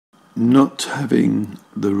Not having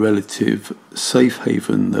the relative safe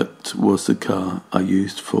haven that was the car I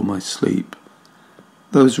used for my sleep,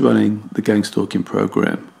 those running the gang stalking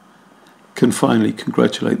program can finally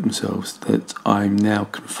congratulate themselves that I'm now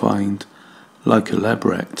confined like a lab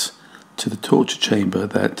rat to the torture chamber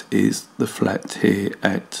that is the flat here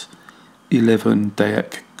at 11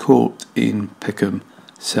 Dayak Court in Peckham,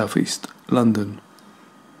 southeast London.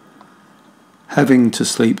 Having to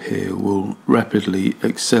sleep here will rapidly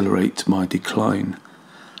accelerate my decline,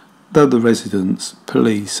 though the residents,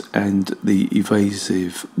 police and the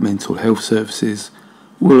evasive mental health services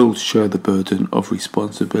will all share the burden of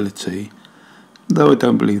responsibility, though I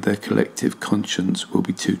don't believe their collective conscience will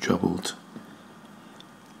be too troubled.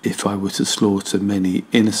 If I were to slaughter many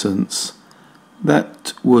innocents,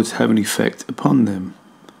 that would have an effect upon them,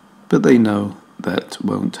 but they know that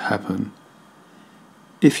won't happen.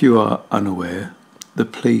 If you are unaware, the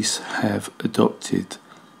police have adopted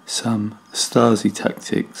some Stasi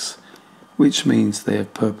tactics, which means they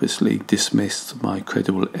have purposely dismissed my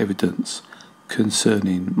credible evidence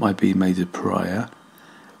concerning my being made a pariah,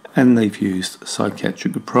 and they've used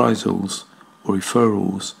psychiatric reprisals or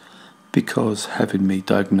referrals because having me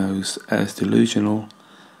diagnosed as delusional,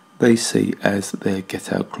 they see as their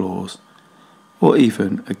get-out clause, or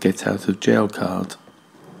even a get-out-of-jail card.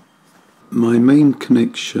 My main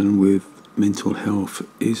connection with mental health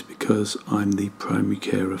is because I'm the primary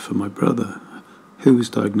carer for my brother, who was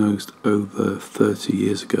diagnosed over 30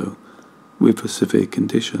 years ago with a severe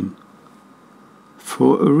condition.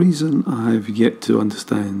 For a reason I have yet to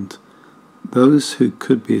understand, those who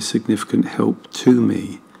could be a significant help to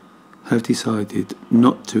me have decided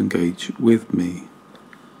not to engage with me.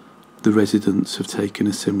 The residents have taken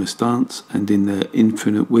a similar stance and in their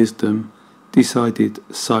infinite wisdom decided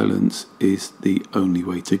silence is the only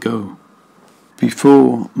way to go.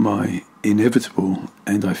 Before my inevitable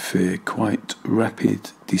and I fear quite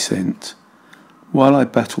rapid descent, while I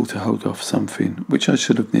battle to hold off something which I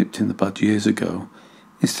should have nipped in the bud years ago,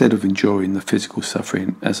 instead of enduring the physical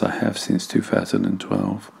suffering as I have since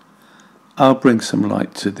 2012, I'll bring some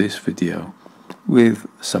light to this video with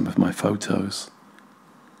some of my photos.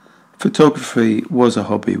 Photography was a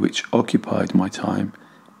hobby which occupied my time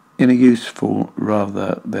in a useful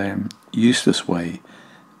rather than useless way,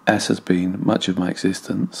 as has been much of my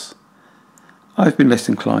existence. I've been less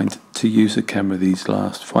inclined to use a camera these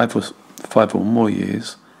last five or more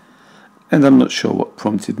years, and I'm not sure what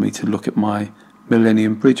prompted me to look at my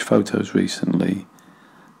Millennium Bridge photos recently,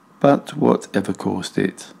 but whatever caused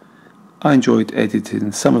it, I enjoyed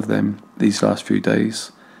editing some of them these last few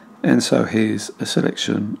days, and so here's a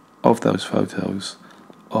selection of those photos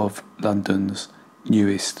of London's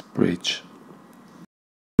newest bridge.